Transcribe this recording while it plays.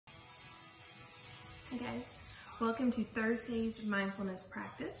Hi guys, welcome to Thursday's mindfulness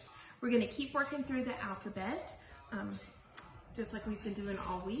practice. We're going to keep working through the alphabet, just like we've been doing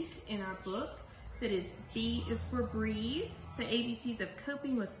all week in our book that is B is for Breathe, the ABCs of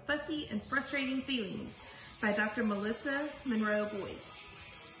Coping with Fussy and Frustrating Feelings by Dr. Melissa Monroe Boyce.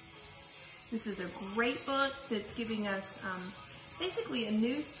 This is a great book that's giving us basically a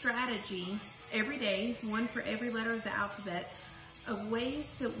new strategy every day, one for every letter of the alphabet, of ways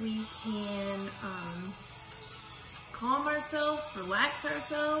that we can calm ourselves, relax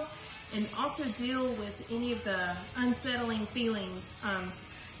ourselves, and also deal with any of the unsettling feelings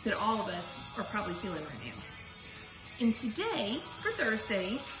that all of us are probably feeling right now. And today, for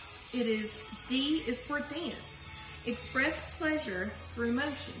Thursday, it is D is for Dance. Express pleasure through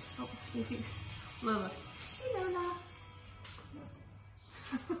motion. Oh, you see Lola. Hey Lola.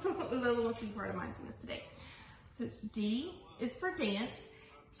 Lola will see part of mindfulness today. So D is for dance,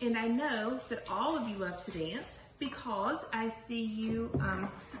 and I know that all of you love to dance because I see you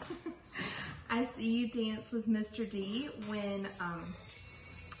I see you dance with Mr. D when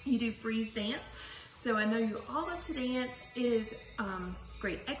you do freeze dance. So I know you all love to dance. It is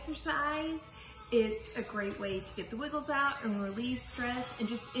great exercise. It's a great way to get the wiggles out and relieve stress, and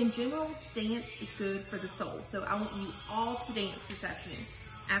just in general, dance is good for the soul. So I want you all to dance this afternoon.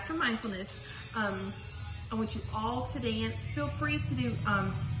 After mindfulness, I want you all to dance. Feel free to do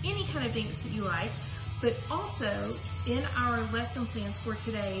any kind of dance that you like, but also in our lesson plans for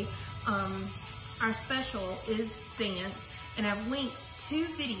today, our special is dance, and I've linked 2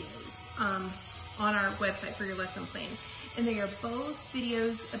 videos on our website for your lesson plan, and they are both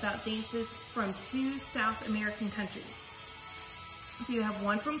videos about dances from 2 South American countries. So you have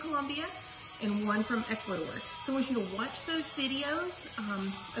one from Colombia and one from Ecuador. So I want you to watch those videos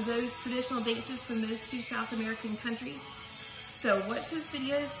of those traditional dances from those 2 South American countries. So watch those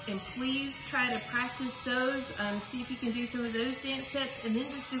videos and please try to practice those, see if you can do some of those dance steps, and then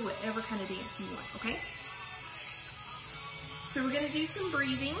just do whatever kind of dance you want, okay? So we're gonna do some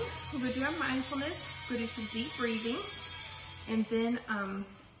breathing. We're gonna do our mindfulness, we're gonna do some deep breathing, and then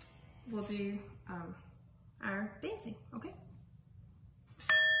we'll do our dancing, okay?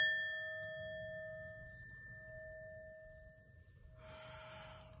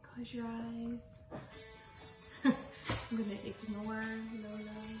 Close your eyes. I'm going to ignore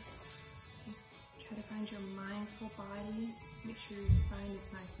Lola. Okay. Try to find your mindful body. Make sure your spine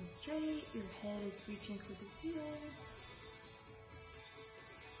is nice and straight. Your head is reaching for the ceiling.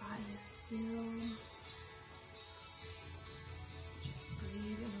 Body is still. Just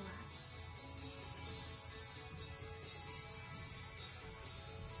breathe and relax.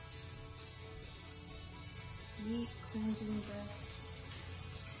 Deep cleansing breath.